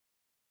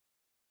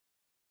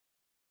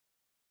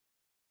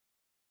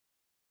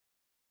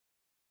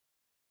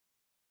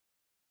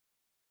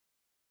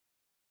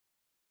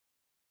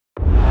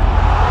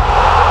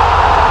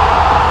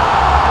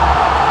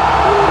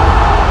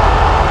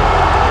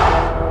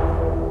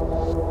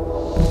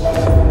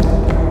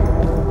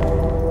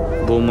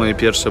było moje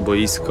pierwsze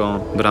boisko.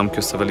 Bramki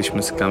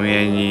ustawialiśmy z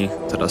kamieni,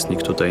 teraz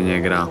nikt tutaj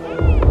nie gra.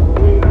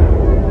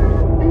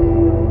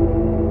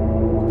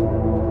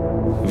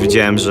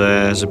 Widziałem,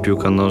 że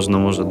piłka nożna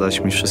może dać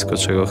mi wszystko,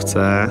 czego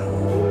chcę.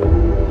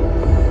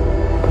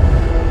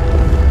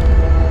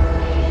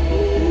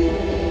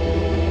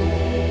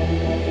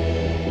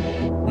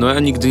 No ja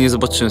nigdy nie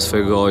zobaczyłem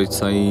swojego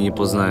ojca i nie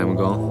poznałem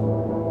go.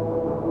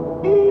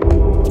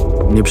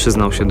 Nie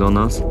przyznał się do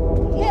nas.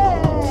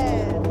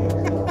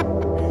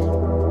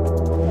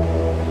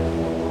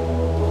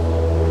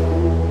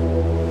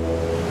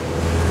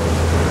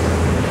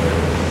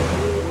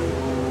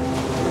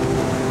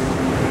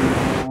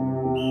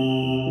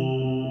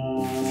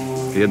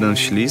 Jeden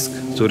ślizg,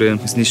 który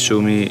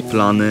zniszczył mi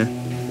plany.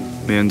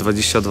 Miałem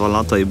 22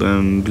 lata i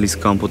byłem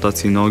blisko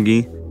amputacji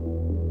nogi.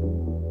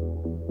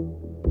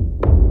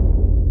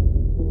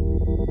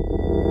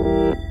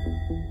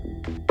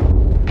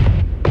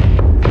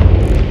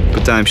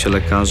 Pytałem się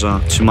lekarza,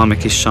 czy mam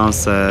jakieś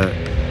szanse.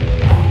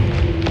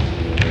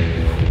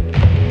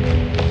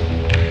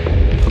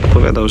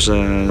 Odpowiadał, że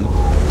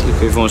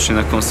tylko i wyłącznie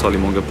na konsoli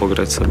mogę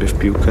pograć sobie w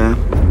piłkę.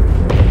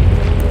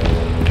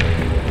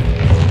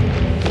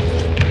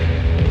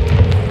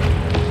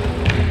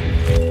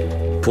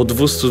 Po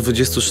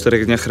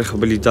 224 dniach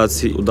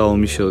rehabilitacji udało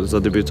mi się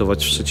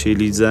zadebiutować w trzeciej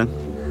lidze.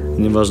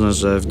 Nieważne,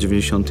 że w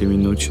 90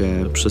 minucie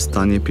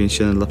przystanie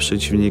 5-1 dla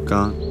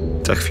przeciwnika.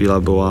 Ta chwila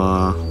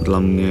była dla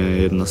mnie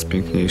jedna z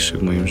piękniejszych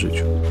w moim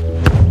życiu.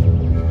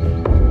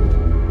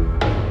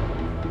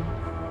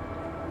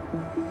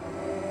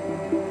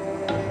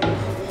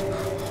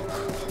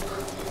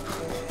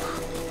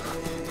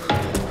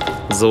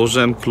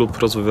 Założyłem klub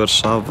Rozwój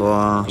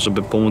Warszawa,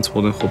 żeby pomóc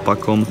młodym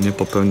chłopakom nie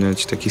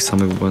popełniać takich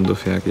samych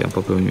błędów, jak ja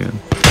popełniłem.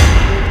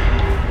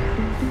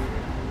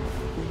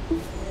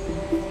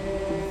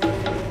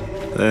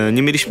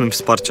 Nie mieliśmy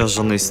wsparcia z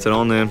żadnej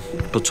strony.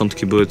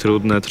 Początki były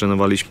trudne,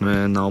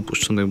 trenowaliśmy na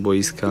opuszczonych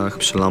boiskach,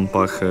 przy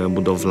lampach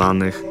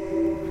budowlanych.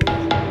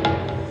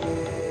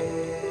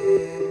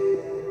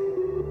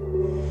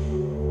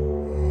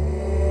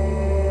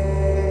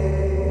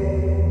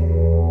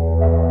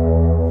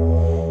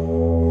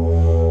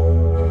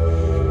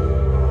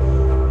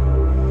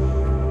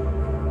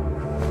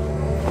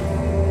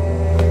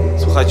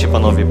 Słuchajcie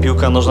panowie,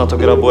 piłka nożna to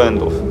gra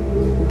błędów.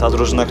 Ta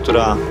drużyna,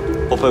 która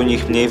popełni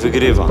ich mniej,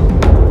 wygrywa.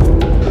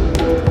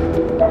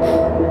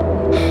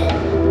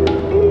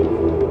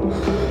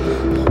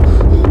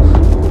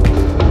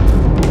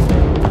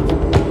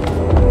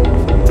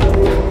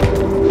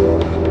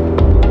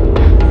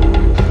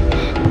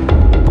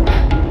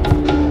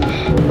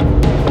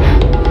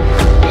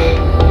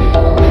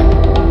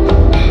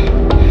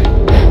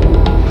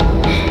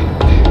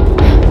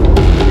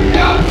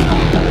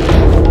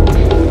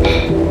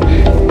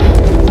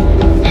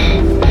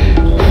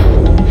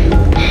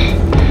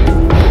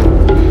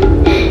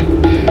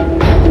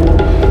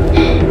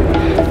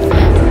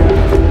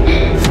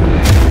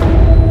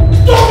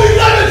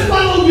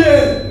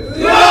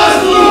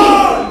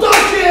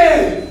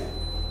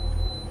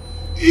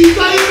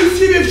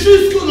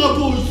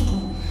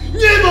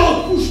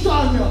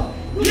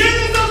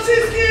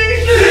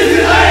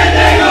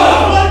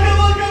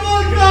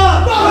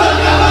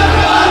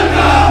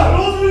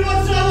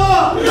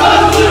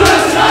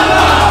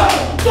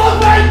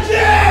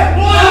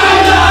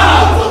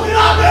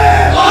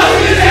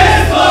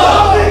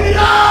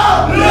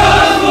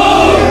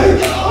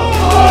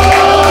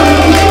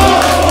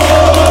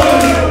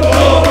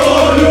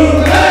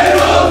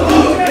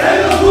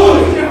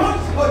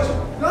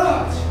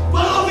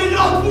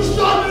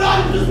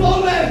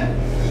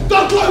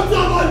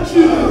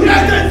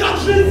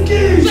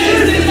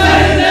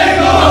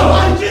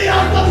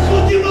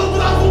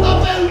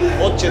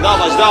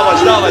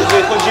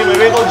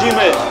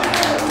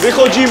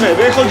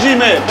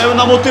 Wychodzimy,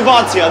 pełna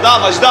motywacja,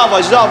 dawać.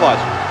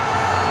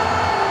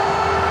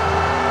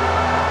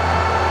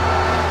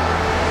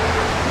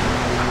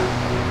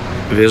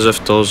 Wierzę w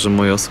to, że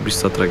moja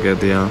osobista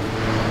tragedia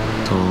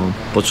to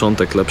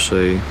początek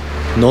lepszej,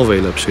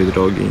 nowej, lepszej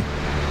drogi.